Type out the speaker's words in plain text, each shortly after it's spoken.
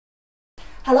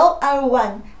Hello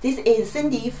everyone, this is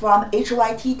Cindy from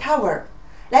HYT Tower.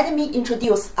 Let me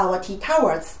introduce our tea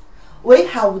towels. We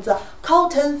have the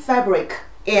cotton fabric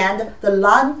and the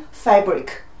linen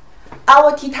fabric.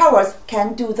 Our tea towels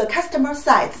can do the customer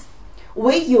size.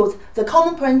 We use the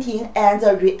common printing and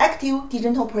the reactive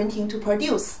digital printing to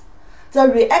produce. The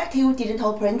reactive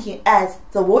digital printing adds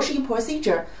the washing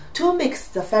procedure to make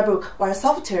the fabric very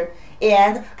softer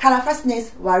and color fastness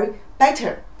very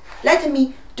better. Let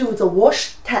me do the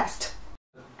wash test.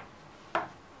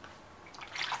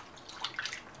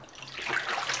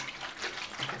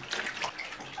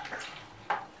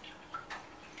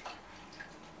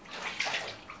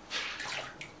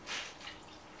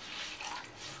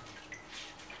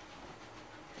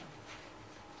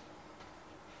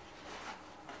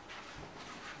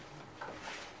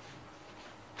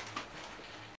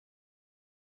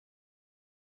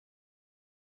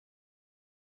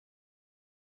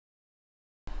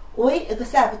 We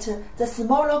accept the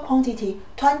smaller quantity,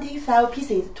 25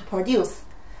 pieces, to produce.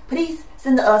 Please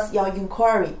send us your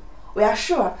inquiry. We are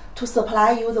sure to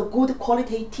supply you the good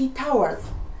quality tea towels.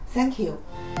 Thank you.